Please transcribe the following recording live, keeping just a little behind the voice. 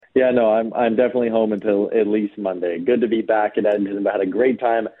Yeah, no, I'm definitely home until at least Monday. Good to be back in Edmonton. I had a great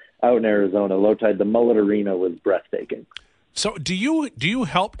time out in Arizona. Lowetide, the Mullet Arena was breathtaking. So do you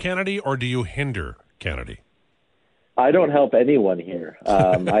help Kennedy or do you hinder Kennedy? I don't help anyone here.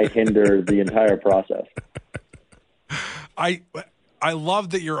 I hinder the entire process. I love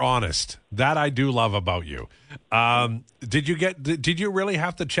that you're honest. That I do love about you. Did you really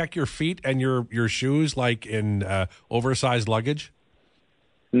have to check your feet and your shoes like in oversized luggage?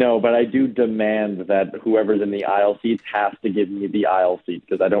 No, but I do demand that whoever's in the aisle seats has to give me the aisle seat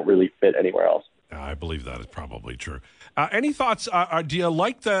because I don't really fit anywhere else. I believe that is probably true. Any thoughts? Do you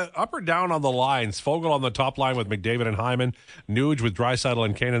like the up or down on the lines? Fogle on the top line with McDavid and Hyman, Nuge with Draisaitl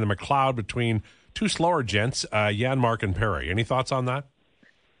and Kane, and the McLeod between two slower gents, Janmark and Perry. Any thoughts on that?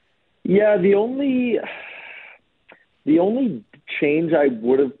 Yeah, the only change I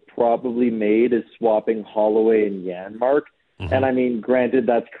would have probably made is swapping Holloway and Janmark. Mm-hmm. And I mean, granted,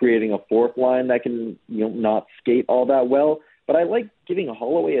 that's creating a fourth line that can not skate all that well. But I like giving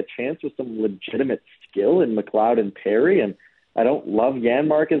Holloway a chance with some legitimate skill in McLeod and Perry. And I don't love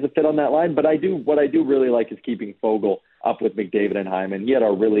Janmark as a fit on that line. But what I do really like is keeping Fogle up with McDavid and Hyman. He had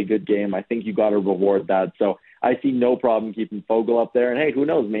a really good game. I think you got to reward that. So I see no problem keeping Fogle up there. And, hey, who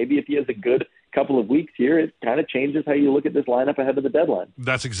knows? Maybe if he has a good couple of weeks here, it kind of changes how you look at this lineup ahead of the deadline.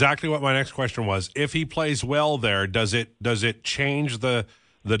 That's exactly what my next question was. If he plays well there, does it change the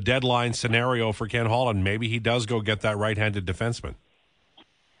deadline scenario for Ken Holland? Maybe he does go get that right-handed defenseman.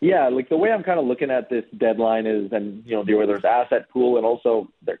 Yeah, like the way I'm kind of looking at this deadline is, and the Oilers' asset pool and also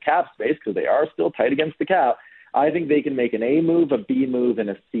their cap space, because they are still tight against the cap, I think they can make an A move, a B move, and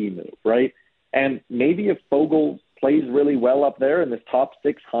a C move, right? And maybe if Fogle plays really well up there and this top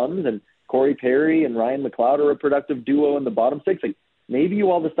six hums and Corey Perry and Ryan McLeod are a productive duo in the bottom six, like maybe you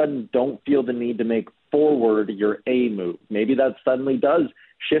all of a sudden don't feel the need to make forward your A move. Maybe that suddenly does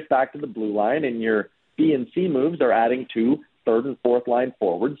shift back to the blue line, and your B and C moves are adding to third and fourth line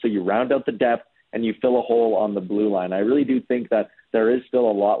forward. So you round out the depth and you fill a hole on the blue line. I really do think that there is still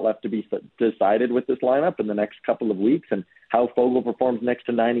a lot left to be decided with this lineup in the next couple of weeks, and how Fogle performs next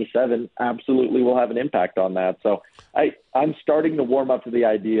to 97 absolutely will have an impact on that. So I'm starting to warm up to the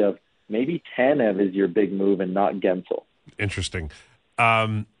idea of maybe Tanev is your big move and not Gensel. Interesting.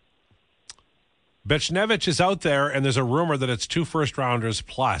 Bechnevich is out there, and there's a rumor that it's 2 first-rounders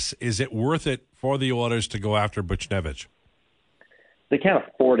plus. Is it worth it for the Oilers to go after Bechnevich? They can't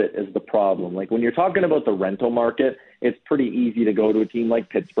afford it is the problem. Like when you're talking about the rental market, it's pretty easy to go to a team like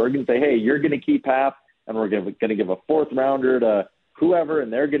Pittsburgh and say, hey, you're going to keep half, and we're going to give a fourth-rounder to whoever,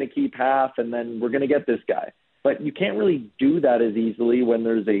 and they're going to keep half, and then we're going to get this guy. But you can't really do that as easily when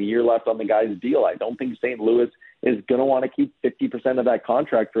there's a year left on the guy's deal. I don't think St. Louis is going to want to keep 50% of that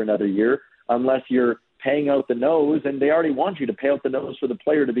contract for another year unless you're paying out the nose, and they already want you to pay out the nose for the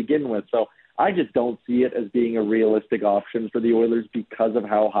player to begin with. So I just don't see it as being a realistic option for the Oilers because of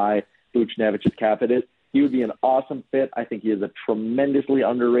how high Buchnevich's cap it is. He would be an awesome fit. I think he is a tremendously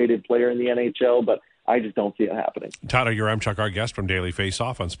underrated player in the NHL, but I just don't see it happening. Tyler Yaremchuk, our guest from Daily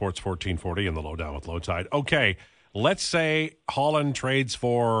Faceoff on Sports 1440 and the Lowdown with Lowetide. Okay, let's say Holland trades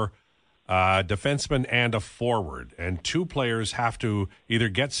for a defenseman and a forward, and two players have to either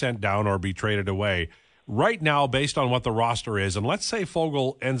get sent down or be traded away. Right now, based on what the roster is, and let's say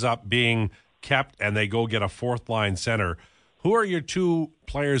Fogle ends up being kept and they go get a fourth-line center, who are your two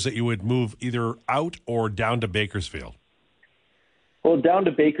players that you would move either out or down to Bakersfield? Well, down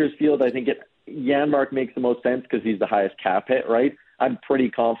to Bakersfield, I think Janmark makes the most sense because he's the highest cap hit, right? I'm pretty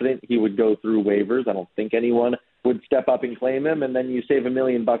confident he would go through waivers. I don't think anyone would step up and claim him, and then you save $1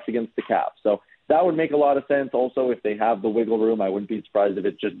 million against the cap. So that would make a lot of sense. Also, if they have the wiggle room, I wouldn't be surprised if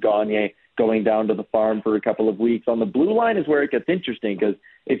it's just Gagne going down to the farm for a couple of weeks. On the blue line is where it gets interesting because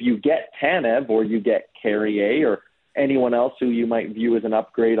if you get Tanev or you get Carrier or anyone else who you might view as an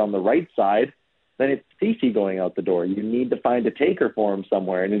upgrade on the right side, then it's Ceci going out the door. You need to find a taker for him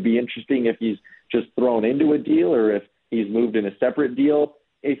somewhere, and it'd be interesting if he's just thrown into a deal or if he's moved in a separate deal.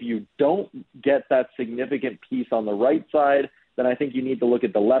 If you don't get that significant piece on the right side, then I think you need to look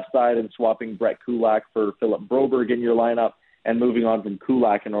at the left side and swapping Brett Kulak for Philip Broberg in your lineup and moving on from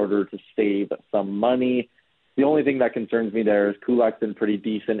Kulak in order to save some money. The only thing that concerns me there is Kulak's been pretty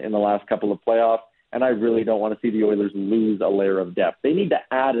decent in the last couple of playoffs, and I really don't want to see the Oilers lose a layer of depth. They need to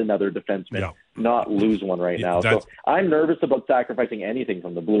add another defenseman, not lose one right now. So I'm nervous about sacrificing anything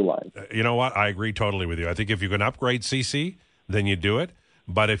from the blue line. You know what? I agree totally with you. I think if you can upgrade CC, then you do it.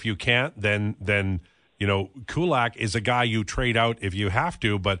 But if you can't, then Kulak is a guy you trade out if you have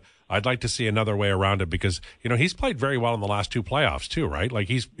to, but I'd like to see another way around it because, he's played very well in the last two playoffs too, right? Like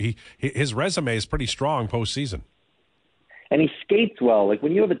his resume is pretty strong postseason. and he skates well. Like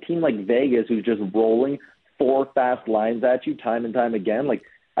when you have a team like Vegas who's just rolling 4 fast lines at you time and time again, like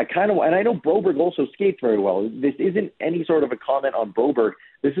I know Broberg also skates very well. This isn't any sort of a comment on Broberg.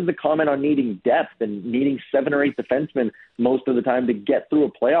 This is a comment on needing depth and needing 7 or 8 defensemen most of the time to get through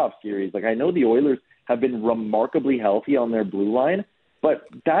a playoff series. Like I know the Oilers have been remarkably healthy on their blue line, but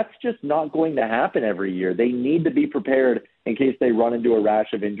that's just not going to happen every year. They need to be prepared in case they run into a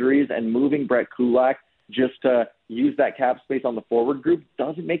rash of injuries, and moving Brett Kulak just to use that cap space on the forward group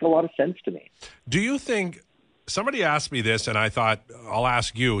doesn't make a lot of sense to me. Do you think – somebody asked me this, and I thought I'll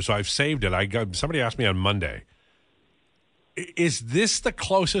ask you, so I've saved it. Somebody asked me on Monday, is this the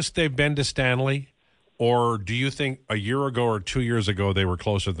closest they've been to Stanley, or do you think a year ago or 2 years ago they were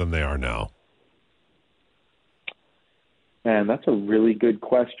closer than they are now? Man, that's a really good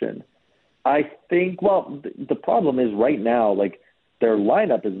question. I think, well, the problem is right now, like, their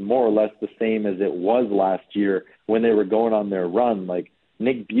lineup is more or less the same as it was last year when they were going on their run. Like,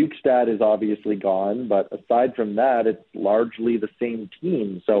 Nick Bjugstad is obviously gone, but aside from that, it's largely the same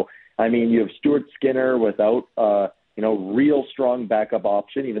team. So, I mean, you have Stuart Skinner without, real strong backup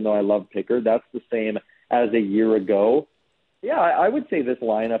option, even though I love Pickard. That's the same as a year ago. Yeah, I would say this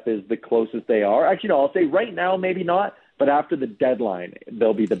lineup is the closest they are. Actually, no, I'll say right now, maybe not. But after the deadline,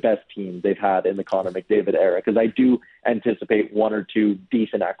 they'll be the best team they've had in the Connor McDavid era, because I do anticipate 1 or 2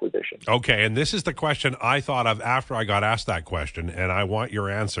 decent acquisitions. Okay, and this is the question I thought of after I got asked that question, and I want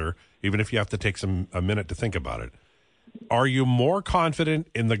your answer, even if you have to take a minute to think about it. Are you more confident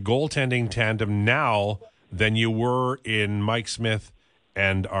in the goaltending tandem now than you were in Mike Smith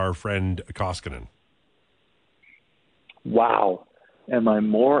and our friend Koskinen? Wow. Am I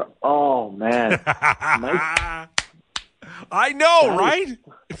more? Oh, man. Mike... I know, right?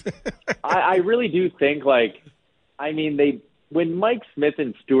 I really do think, when Mike Smith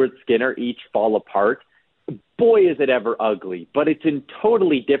and Stuart Skinner each fall apart, boy, is it ever ugly. But it's in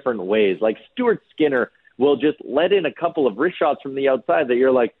totally different ways. Like, Stuart Skinner will just let in a couple of wrist shots from the outside that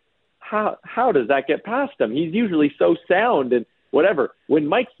you're like, how does that get past him? He's usually so sound and whatever. When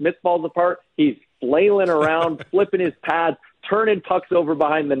Mike Smith falls apart, he's flailing around, flipping his pads, turning pucks over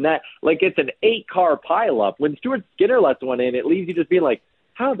behind the net like it's an 8-car pileup. When Stuart Skinner lets one in, it leaves you just being like,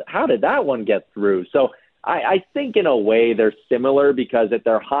 how did that one get through? So I think in a way they're similar, because at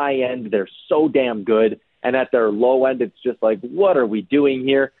their high end, they're so damn good. And at their low end, it's just like, what are we doing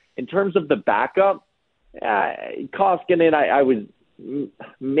here? In terms of the backup, Koskinen, I was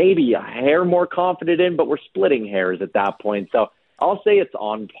maybe a hair more confident in, but we're splitting hairs at that point. So I'll say it's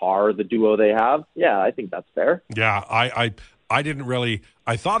on par, the duo they have. Yeah, I think that's fair. Yeah, I didn't really –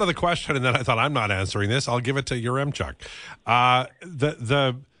 I thought of the question, and then I thought, I'm not answering this. I'll give it to Yaremchuk.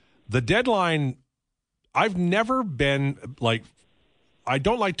 The deadline, I've never been like – I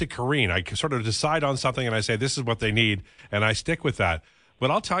don't like to careen. I sort of decide on something, and I say, this is what they need, and I stick with that.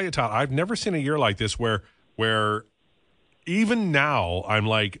 But I'll tell you, Todd, I've never seen a year like this where even now I'm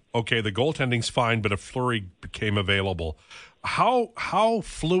like, okay, the goaltending's fine, but a Fleury became available. How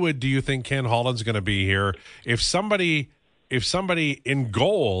fluid do you think Ken Holland's going to be here? If somebody in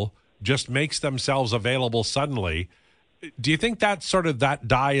goal just makes themselves available suddenly, do you think that that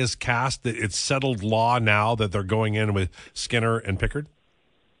die is cast, that it's settled law now that they're going in with Skinner and Pickard?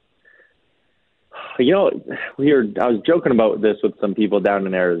 I was joking about this with some people down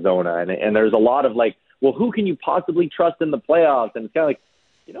in Arizona, and there's a lot of like, well, who can you possibly trust in the playoffs? And it's kind of like,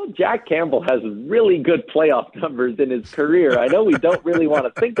 Jack Campbell has really good playoff numbers in his career. I know we don't really want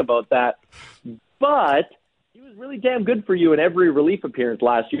to think about that, but he was really damn good for you in every relief appearance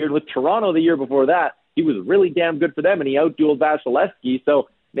last year. And with Toronto the year before that, he was really damn good for them, and he outdueled Vasilevsky. So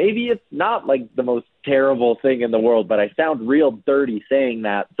maybe it's not like the most terrible thing in the world, but I sound real dirty saying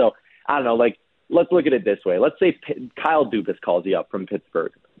that. So I don't know, let's look at it this way. Let's say Kyle Dubas calls you up from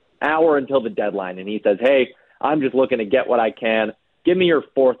Pittsburgh, hour until the deadline, and he says, hey, I'm just looking to get what I can. Give me your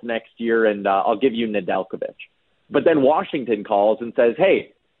 4th next year, and I'll give you Nedeljkovic. But then Washington calls and says,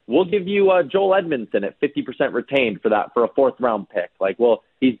 hey, we'll give you Joel Edmondson at 50% retained for a 4th-round pick. Like, well,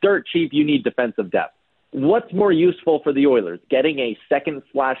 he's dirt cheap. You need defensive depth. What's more useful for the Oilers, getting a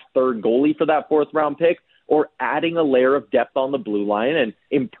 2nd/3rd goalie for that 4th-round pick, or adding a layer of depth on the blue line and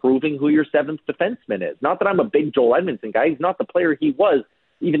improving who your 7th defenseman is? Not that I'm a big Joel Edmondson guy. He's not the player he was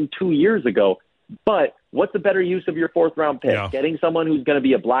even 2 years ago. But what's the better use of your 4th-round pick? Yeah. Getting someone who's going to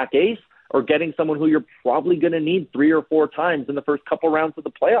be a black ace, or getting someone who you're probably going to need 3 or 4 times in the first couple rounds of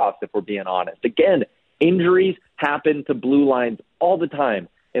the playoffs, if we're being honest? Again, injuries happen to blue lines all the time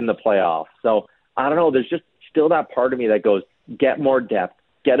in the playoffs. So, I don't know. There's just still that part of me that goes, get more depth,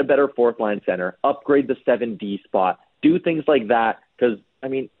 get a better 4th-line center, upgrade the 7D spot, do things like that. Because,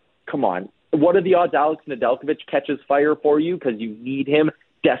 come on. what are the odds Alex Nedeljkovic catches fire for you because you need him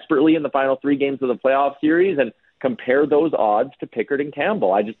desperately in the final 3 games of the playoff series, and compare those odds to Pickard and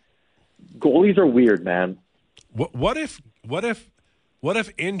Campbell. Goalies are weird, man. What if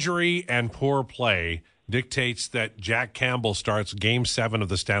injury and poor play dictates that Jack Campbell starts Game 7 of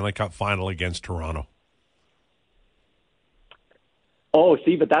the Stanley Cup Final against Toronto? Oh,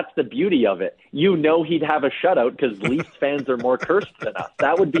 see, but that's the beauty of it. You know he'd have a shutout because Leafs fans are more cursed than us.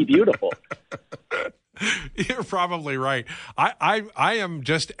 That would be beautiful. You're probably right. I am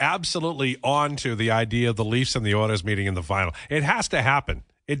just absolutely on to the idea of the Leafs and the Oilers meeting in the final. It has to happen.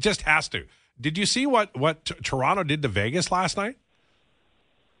 It just has to. Did you see what Toronto did to Vegas last night?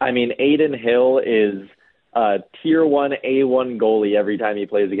 I mean, Adin Hill is a Tier 1 A1 goalie every time he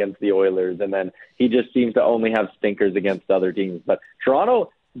plays against the Oilers, and then he just seems to only have stinkers against other teams. But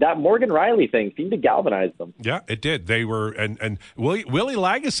Toronto, that Morgan Rielly thing seemed to galvanize them. Yeah, it did. They were, and Willie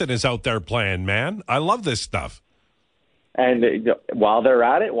Lagesson is out there playing, man. I love this stuff. And while they're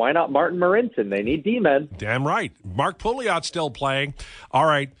at it, why not Martin Marincin? They need D-men. Damn right. Mark Pouliot's still playing. All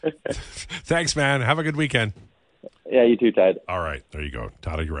right. Thanks, man. Have a good weekend. Yeah, you too, Ted. All right. There you go.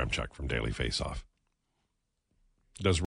 Tata Yaremchuk from Daily Faceoff. Does